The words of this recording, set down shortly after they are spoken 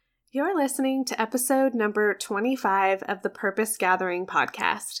You're listening to episode number 25 of the Purpose Gathering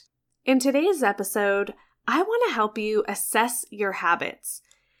podcast. In today's episode, I want to help you assess your habits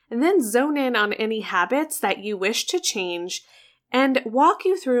and then zone in on any habits that you wish to change and walk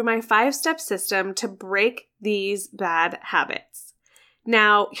you through my 5-step system to break these bad habits.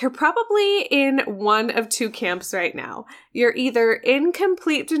 Now, you're probably in one of two camps right now. You're either in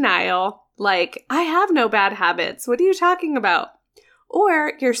complete denial, like, I have no bad habits. What are you talking about?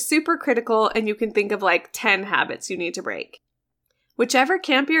 Or you're super critical and you can think of like 10 habits you need to break. Whichever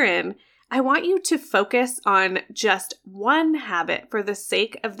camp you're in, I want you to focus on just one habit for the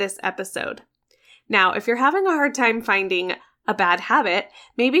sake of this episode. Now, if you're having a hard time finding a bad habit,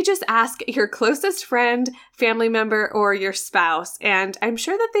 maybe just ask your closest friend, family member, or your spouse, and I'm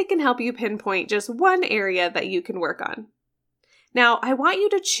sure that they can help you pinpoint just one area that you can work on. Now, I want you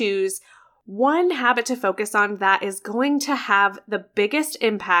to choose one habit to focus on that is going to have the biggest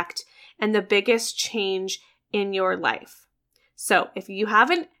impact and the biggest change in your life. So if you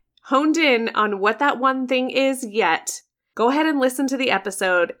haven't honed in on what that one thing is yet, go ahead and listen to the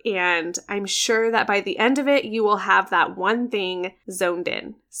episode, and I'm sure that by the end of it, you will have that one thing zoned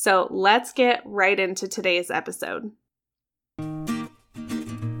in. So let's get right into today's episode.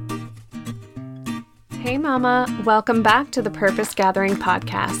 Hey mama, welcome back to the Purpose Gathering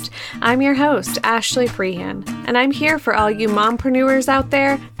podcast. I'm your host, Ashley Freehan, and I'm here for all you mompreneurs out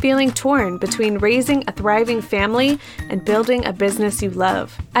there feeling torn between raising a thriving family and building a business you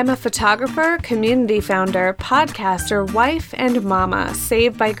love. I'm a photographer, community founder, podcaster, wife, and mama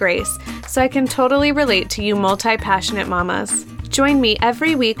saved by grace, so I can totally relate to you multi-passionate mamas. Join me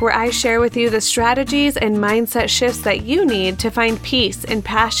every week where I share with you the strategies and mindset shifts that you need to find peace and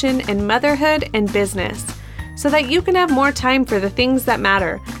passion in motherhood and business so that you can have more time for the things that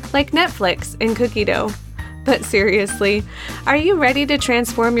matter, like Netflix and cookie dough. But seriously, are you ready to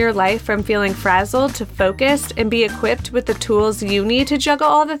transform your life from feeling frazzled to focused and be equipped with the tools you need to juggle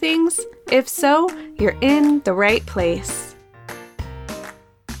all the things? If so, you're in the right place.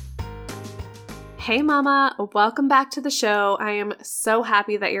 Hey mama, welcome back to the show. I am so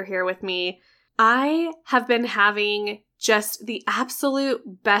happy that you're here with me. I have been having just the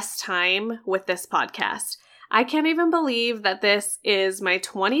absolute best time with this podcast. I can't even believe that this is my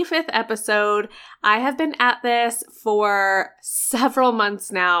 25th episode. I have been at this for several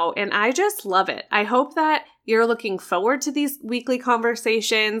months now, and I just love it. I hope that you're looking forward to these weekly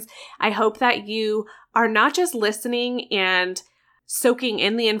conversations. I hope that you are not just listening and soaking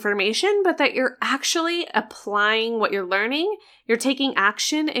in the information, but that you're actually applying what you're learning, you're taking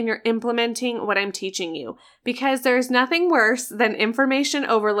action, and you're implementing what I'm teaching you. Because there's nothing worse than information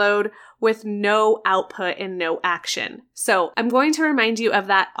overload with no output and no action. So I'm going to remind you of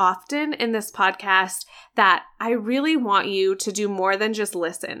that often in this podcast, that I really want you to do more than just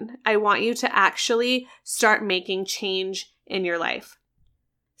listen. I want you to actually start making change in your life.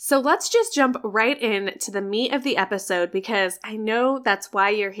 So let's just jump right in to the meat of the episode because I know that's why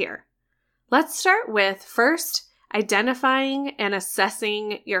you're here. Let's start with first identifying and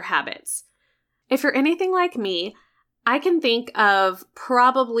assessing your habits. If you're anything like me, I can think of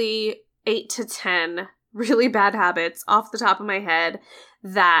probably 8 to 10 really bad habits off the top of my head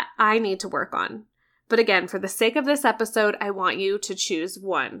that I need to work on. But again, for the sake of this episode, I want you to choose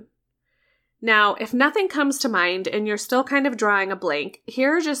one. Now, if nothing comes to mind and you're still kind of drawing a blank,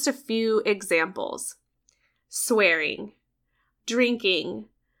 here are just a few examples. Swearing, drinking,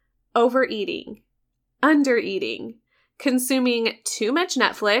 overeating, undereating, consuming too much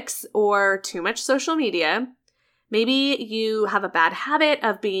Netflix or too much social media. Maybe you have a bad habit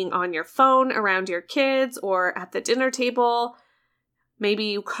of being on your phone around your kids or at the dinner table. Maybe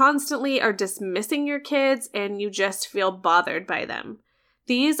you constantly are dismissing your kids and you just feel bothered by them.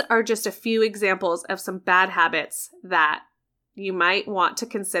 These are just a few examples of some bad habits that you might want to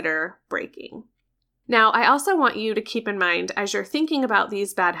consider breaking. Now, I also want you to keep in mind as you're thinking about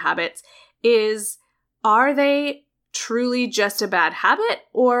these bad habits are they truly just a bad habit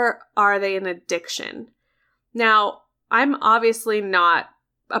or are they an addiction? Now, I'm obviously not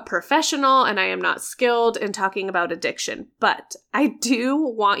a professional and I am not skilled in talking about addiction, but I do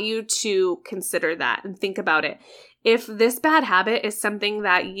want you to consider that and think about it. If this bad habit is something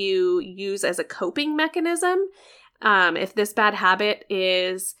that you use as a coping mechanism, if this bad habit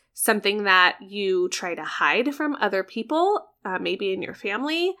is something that you try to hide from other people, maybe in your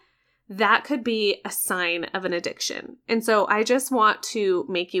family, that could be a sign of an addiction. And so I just want to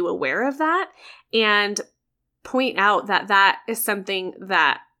make you aware of that and point out that that is something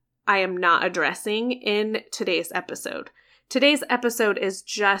that I am not addressing in today's episode. Today's episode is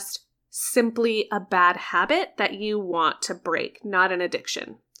just simply a bad habit that you want to break, not an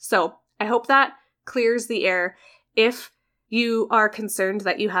addiction. So I hope that clears the air. If you are concerned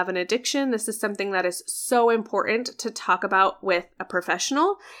that you have an addiction, this is something that is so important to talk about with a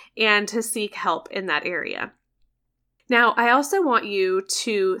professional and to seek help in that area. Now, I also want you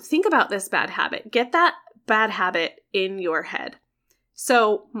to think about this bad habit. Get that bad habit in your head.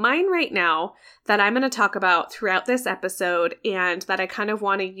 So mine right now that I'm going to talk about throughout this episode and that I kind of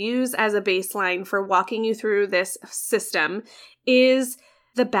want to use as a baseline for walking you through this system is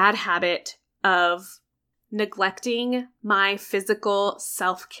the bad habit of neglecting my physical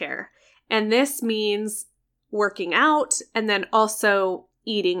self-care. And this means working out and then also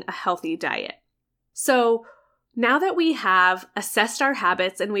eating a healthy diet. So now that we have assessed our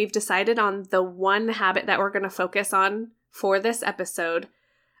habits and we've decided on the one habit that we're going to focus on for this episode,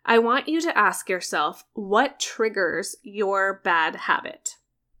 I want you to ask yourself, what triggers your bad habit?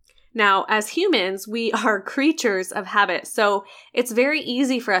 Now, as humans, we are creatures of habit, so it's very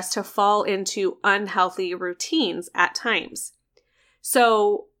easy for us to fall into unhealthy routines at times.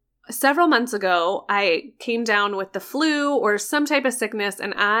 So, several months ago, I came down with the flu or some type of sickness,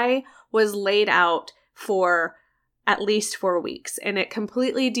 and I was laid out for at least 4 weeks, and it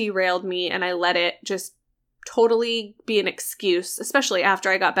completely derailed me, and I let it just totally be an excuse, especially after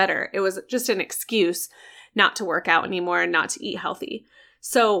I got better. It was just an excuse not to work out anymore and not to eat healthy.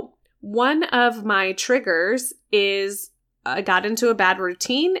 So one of my triggers is I got into a bad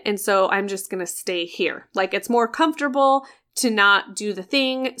routine, and so I'm just going to stay here. Like, it's more comfortable to not do the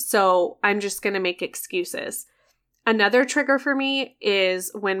thing, so I'm just going to make excuses. Another trigger for me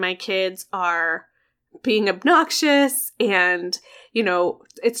is when my kids are being obnoxious and,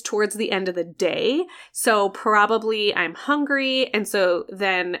 it's towards the end of the day. So probably I'm hungry. And so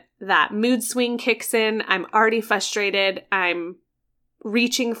then that mood swing kicks in. I'm already frustrated. I'm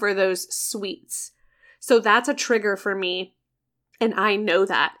reaching for those sweets. So that's a trigger for me. And I know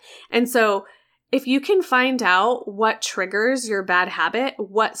that. And so if you can find out what triggers your bad habit,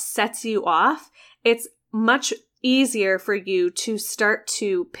 what sets you off, it's much easier for you to start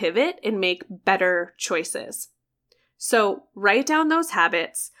to pivot and make better choices. So write down those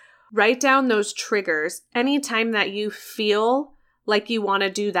habits, write down those triggers anytime that you feel like you want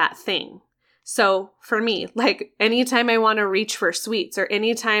to do that thing. So for me, like anytime I want to reach for sweets or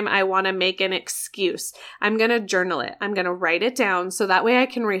anytime I want to make an excuse, I'm going to journal it. I'm going to write it down so that way I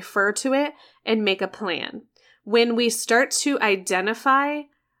can refer to it and make a plan. When we start to identify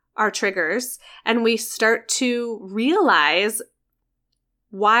our triggers and we start to realize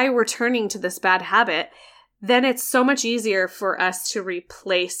why we're turning to this bad habit, then it's so much easier for us to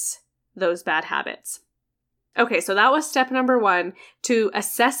replace those bad habits. Okay, so that was step number 1, to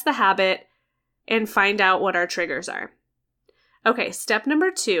assess the habit and find out what our triggers are. Okay, step number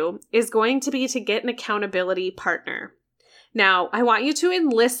 2 is going to be to get an accountability partner. Now, I want you to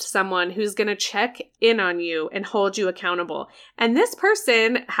enlist someone who's going to check in on you and hold you accountable. And this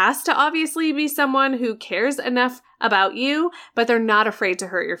person has to obviously be someone who cares enough about you, but they're not afraid to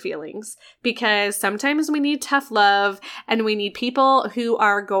hurt your feelings. Because sometimes we need tough love and we need people who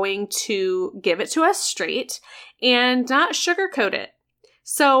are going to give it to us straight and not sugarcoat it.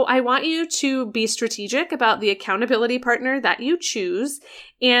 So I want you to be strategic about the accountability partner that you choose,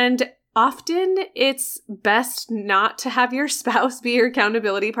 and often it's best not to have your spouse be your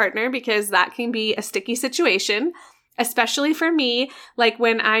accountability partner because that can be a sticky situation, especially for me, like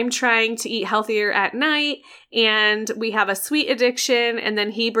when I'm trying to eat healthier at night and we have a sweet addiction and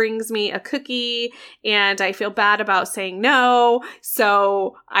then he brings me a cookie and I feel bad about saying no.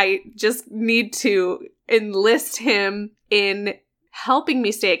 So I just need to enlist him in helping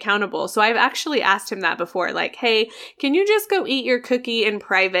me stay accountable. So I've actually asked him that before, like, hey, can you just go eat your cookie in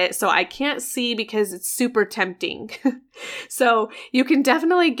private so I can't see because it's super tempting? So you can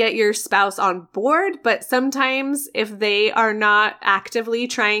definitely get your spouse on board, but sometimes if they are not actively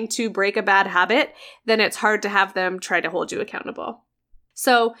trying to break a bad habit, then it's hard to have them try to hold you accountable.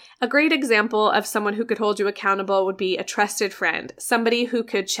 So a great example of someone who could hold you accountable would be a trusted friend, somebody who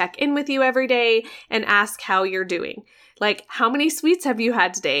could check in with you every day and ask how you're doing. Like, how many sweets have you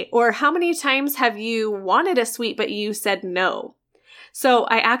had today? Or how many times have you wanted a sweet, but you said no? So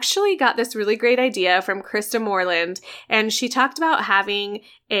I actually got this really great idea from Krista Moreland, and she talked about having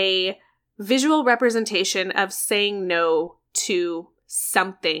a visual representation of saying no to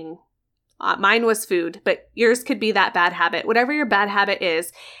something. Mine was food, but yours could be that bad habit. Whatever your bad habit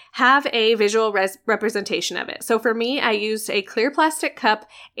is, have a visual representation of it. So for me, I used a clear plastic cup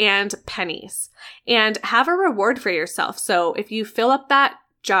and pennies, and have a reward for yourself. So if you fill up that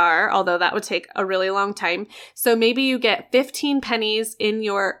jar, although that would take a really long time, so maybe you get 15 pennies in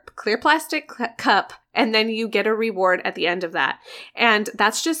your clear plastic cup and then you get a reward at the end of that. And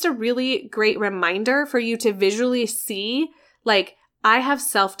that's just a really great reminder for you to visually see, like, I have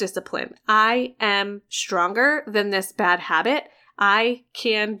self-discipline. I am stronger than this bad habit. I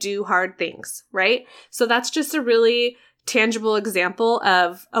can do hard things, right? So that's just a really tangible example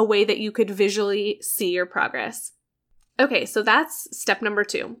of a way that you could visually see your progress. Okay, so that's step number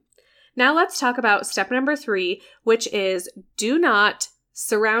 2. Now let's talk about step number 3, which is do not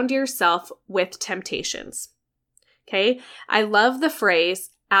surround yourself with temptations. Okay, I love the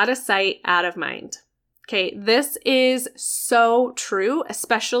phrase, out of sight, out of mind. Okay, this is so true,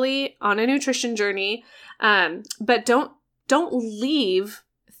 especially on a nutrition journey. But don't leave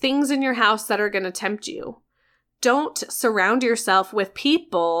things in your house that are going to tempt you. Don't surround yourself with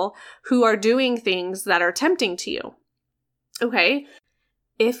people who are doing things that are tempting to you. Okay,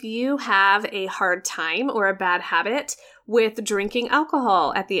 if you have a hard time or a bad habit with drinking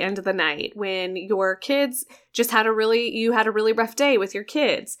alcohol at the end of the night, when your kids you had a really rough day with your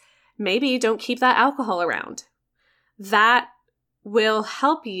kids, maybe don't keep that alcohol around. That will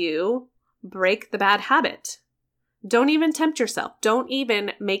help you break the bad habit. Don't even tempt yourself. Don't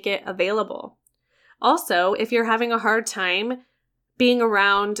even make it available. Also, if you're having a hard time being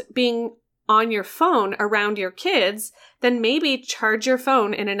on your phone around your kids, then maybe charge your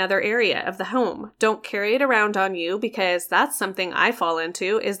phone in another area of the home. Don't carry it around on you, because that's something I fall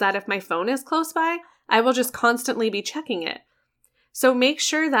into, is that if my phone is close by, I will just constantly be checking it. So make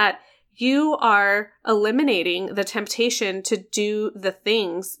sure that you are eliminating the temptation to do the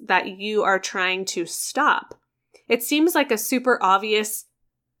things that you are trying to stop. It seems like a super obvious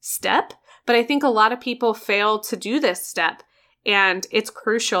step, but I think a lot of people fail to do this step, and it's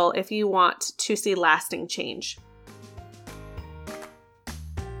crucial if you want to see lasting change.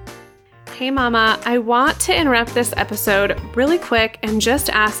 Hey Mama, I want to interrupt this episode really quick and just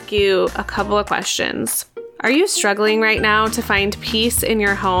ask you a couple of questions. Are you struggling right now to find peace in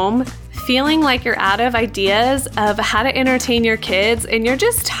your home? Feeling like you're out of ideas of how to entertain your kids and you're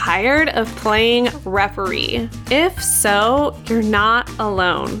just tired of playing referee? If so, you're not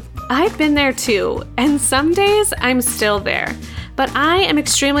alone. I've been there too, and some days I'm still there. But I am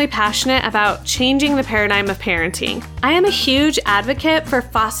extremely passionate about changing the paradigm of parenting. I am a huge advocate for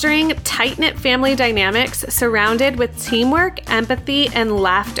fostering tight-knit family dynamics surrounded with teamwork, empathy, and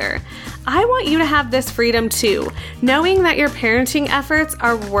laughter. I want you to have this freedom too, knowing that your parenting efforts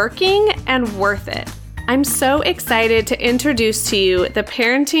are working and worth it. I'm so excited to introduce to you the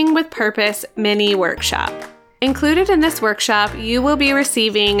Parenting with Purpose mini workshop. Included in this workshop, you will be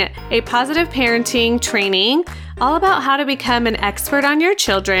receiving a positive parenting training all about how to become an expert on your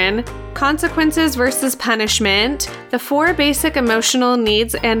children, consequences versus punishment, the 4 basic emotional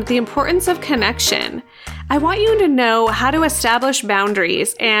needs, and the importance of connection. I want you to know how to establish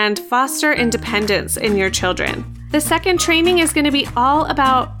boundaries and foster independence in your children. The second training is going to be all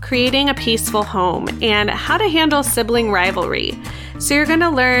about creating a peaceful home and how to handle sibling rivalry. So you're going to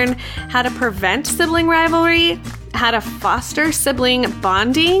learn how to prevent sibling rivalry, how to foster sibling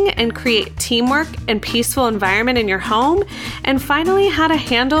bonding and create teamwork and peaceful environment in your home, and finally, how to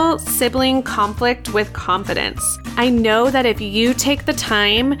handle sibling conflict with confidence. I know that if you take the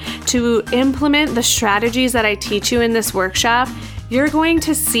time to implement the strategies that I teach you in this workshop, you're going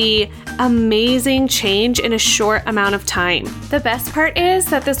to see amazing change in a short amount of time. The best part is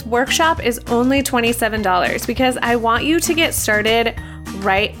that this workshop is only $27 because I want you to get started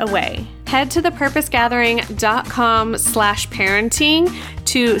right away. Head to thepurposegathering.com/parenting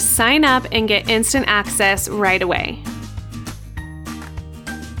to sign up and get instant access right away.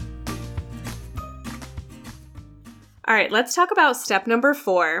 All right, let's talk about step number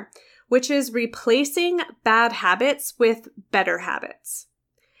 4, which is replacing bad habits with better habits.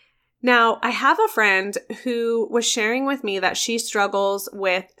 Now, I have a friend who was sharing with me that she struggles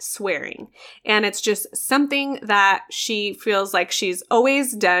with swearing, and it's just something that she feels like she's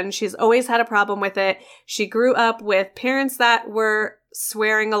always done. She's always had a problem with it. She grew up with parents that were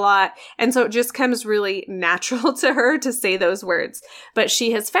swearing a lot, and so it just comes really natural to her to say those words. But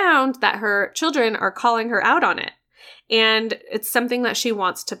she has found that her children are calling her out on it, and it's something that she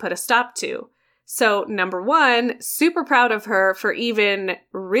wants to put a stop to. So number 1, super proud of her for even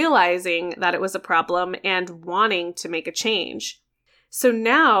realizing that it was a problem and wanting to make a change. So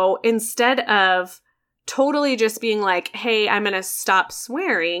now, instead of totally just being like, hey, I'm going to stop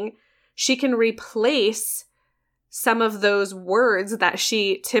swearing, she can replace some of those words that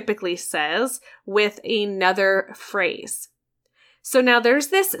she typically says with another phrase. So now there's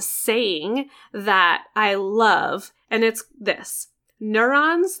this saying that I love, and it's this: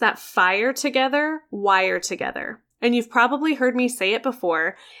 neurons that fire together, wire together. And you've probably heard me say it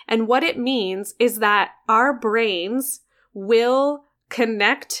before. And what it means is that our brains will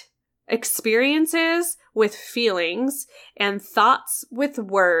connect experiences with feelings and thoughts with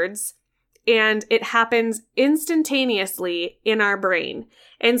words, and it happens instantaneously in our brain.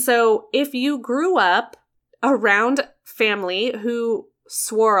 And so if you grew up around family who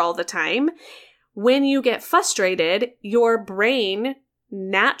swore all the time, when you get frustrated, your brain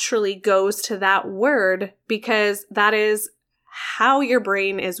naturally goes to that word because that is how your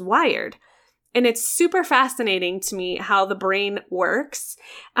brain is wired. And it's super fascinating to me how the brain works.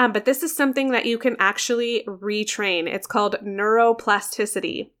 But this is something that you can actually retrain. It's called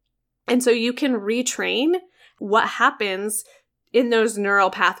neuroplasticity. And so you can retrain what happens in those neural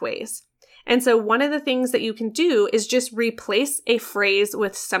pathways. And so one of the things that you can do is just replace a phrase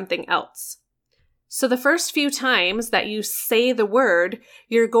with something else. So the first few times that you say the word,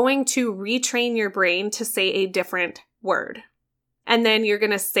 you're going to retrain your brain to say a different word. And then you're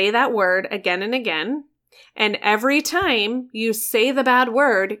going to say that word again and again. And every time you say the bad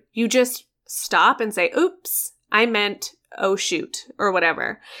word, you just stop and say, oops, I meant, oh shoot, or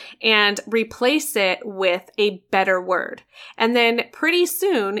whatever, and replace it with a better word. And then pretty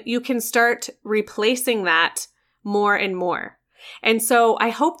soon you can start replacing that more and more. And so I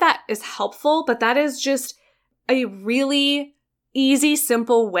hope that is helpful, but that is just a really easy,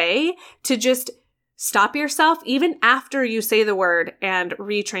 simple way to just stop yourself even after you say the word and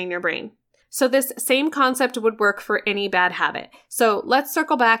retrain your brain. So this same concept would work for any bad habit. So let's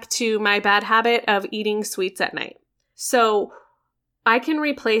circle back to my bad habit of eating sweets at night. So I can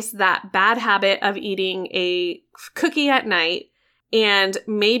replace that bad habit of eating a cookie at night and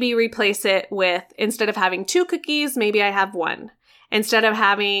maybe replace it with, instead of having 2 cookies, maybe I have 1. Instead of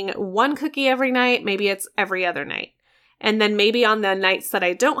having 1 cookie every night, maybe it's every other night. And then maybe on the nights that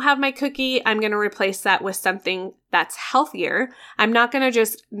I don't have my cookie, I'm going to replace that with something that's healthier. I'm not going to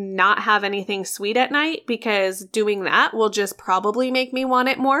just not have anything sweet at night because doing that will just probably make me want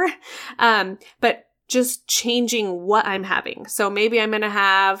it more. But just changing what I'm having. So maybe I'm going to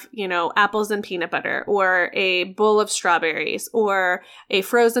have, apples and peanut butter, or a bowl of strawberries, or a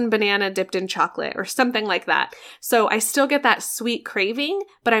frozen banana dipped in chocolate, or something like that. So I still get that sweet craving,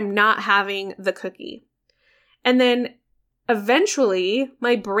 but I'm not having the cookie. And then eventually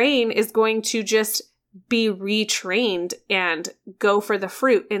my brain is going to just be retrained and go for the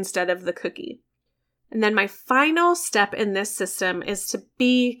fruit instead of the cookie. And then my final step in this system is to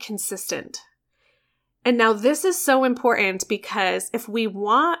be consistent. And now this is so important because if we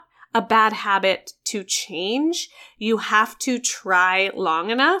want a bad habit to change, you have to try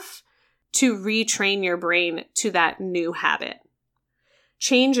long enough to retrain your brain to that new habit.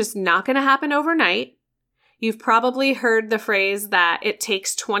 Change is not going to happen overnight. You've probably heard the phrase that it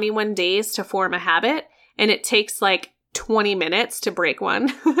takes 21 days to form a habit, and it takes like 20 minutes to break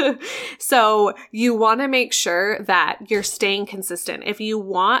one. So you want to make sure that you're staying consistent. If you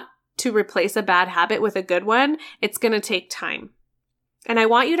want to replace a bad habit with a good one, it's going to take time. And I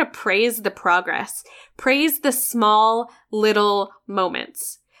want you to praise the progress. Praise the small little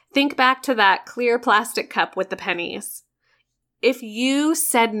moments. Think back to that clear plastic cup with the pennies. If you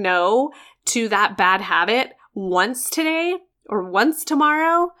said no to that bad habit once today or once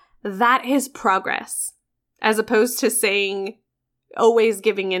tomorrow, that is progress, as opposed to saying always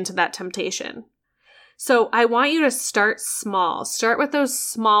giving into that temptation. So I want you to start small. Start with those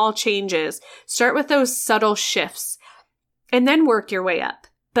small changes. Start with those subtle shifts, and then work your way up.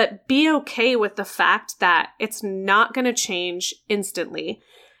 But be okay with the fact that it's not going to change instantly.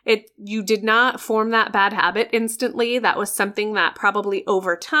 You did not form that bad habit instantly. That was something that probably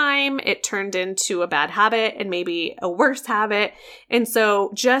over time, it turned into a bad habit and maybe a worse habit. And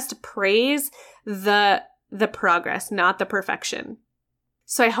so just praise the progress, not the perfection.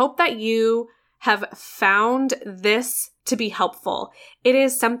 So I hope that you have found this to be helpful. It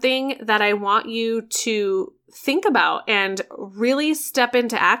is something that I want you to think about and really step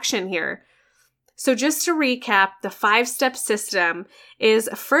into action here. So just to recap, the 5-step system is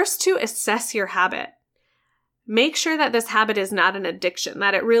first to assess your habit. Make sure that this habit is not an addiction,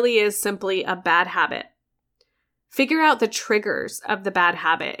 that it really is simply a bad habit. Figure out the triggers of the bad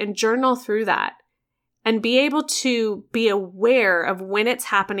habit and journal through that. And be able to be aware of when it's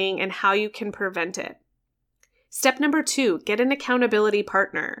happening and how you can prevent it. Step number 2, get an accountability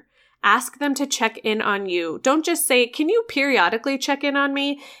partner. Ask them to check in on you. Don't just say, can you periodically check in on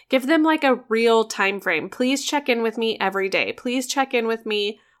me? Give them like a real time frame. Please check in with me every day. Please check in with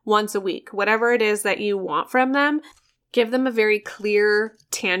me once a week. Whatever it is that you want from them, give them a very clear,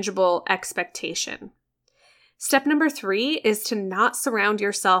 tangible expectation. Step number 3 is to not surround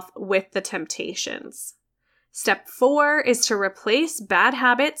yourself with the temptations. Step 4 is to replace bad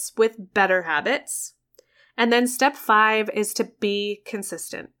habits with better habits. And then step 5 is to be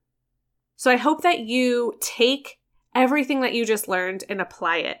consistent. So I hope that you take everything that you just learned and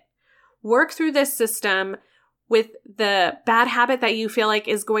apply it. Work through this system with the bad habit that you feel like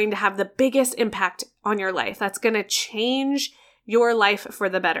is going to have the biggest impact on your life. That's going to change your life for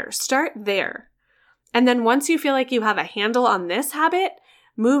the better. Start there. And then once you feel like you have a handle on this habit,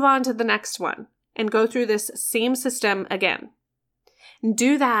 move on to the next one and go through this same system again.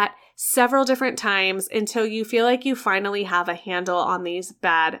 Do that several different times until you feel like you finally have a handle on these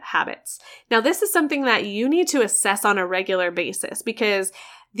bad habits. Now, this is something that you need to assess on a regular basis because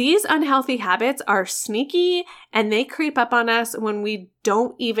these unhealthy habits are sneaky and they creep up on us when we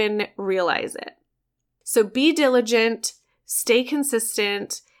don't even realize it. So be diligent, stay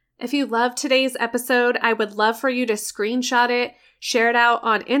consistent. If you loved today's episode, I would love for you to screenshot it, share it out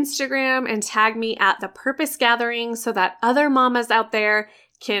on Instagram, and tag me at The Purpose Gathering so that other mamas out there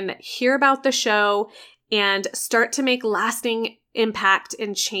can hear about the show and start to make lasting impact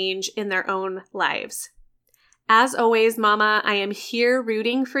and change in their own lives. As always, Mama, I am here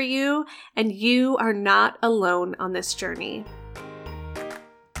rooting for you, and you are not alone on this journey.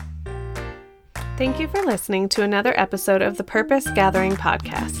 Thank you for listening to another episode of the Purpose Gathering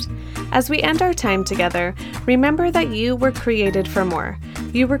podcast. As we end our time together, remember that you were created for more.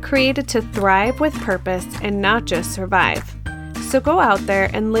 You were created to thrive with purpose and not just survive. So go out there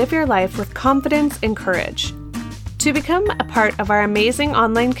and live your life with confidence and courage. To become a part of our amazing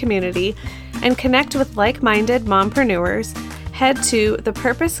online community and connect with like-minded mompreneurs, head to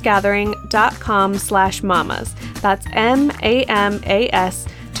thepurposegathering.com/mamas. That's MAMAS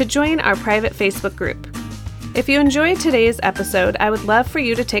to join our private Facebook group. If you enjoyed today's episode, I would love for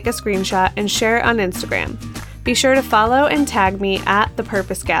you to take a screenshot and share it on Instagram. Be sure to follow and tag me at The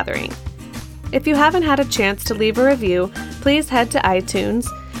Purpose Gathering. If you haven't had a chance to leave a review, please head to iTunes,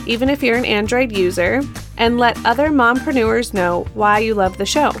 even if you're an Android user, and let other mompreneurs know why you love the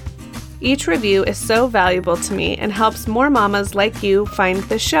show. Each review is so valuable to me and helps more mamas like you find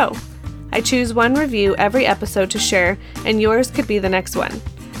this show. I choose one review every episode to share, and yours could be the next one.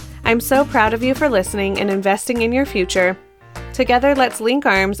 I'm so proud of you for listening and investing in your future. Together, let's link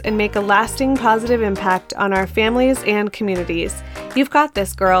arms and make a lasting positive impact on our families and communities. You've got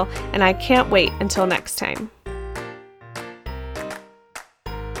this, girl, and I can't wait until next time.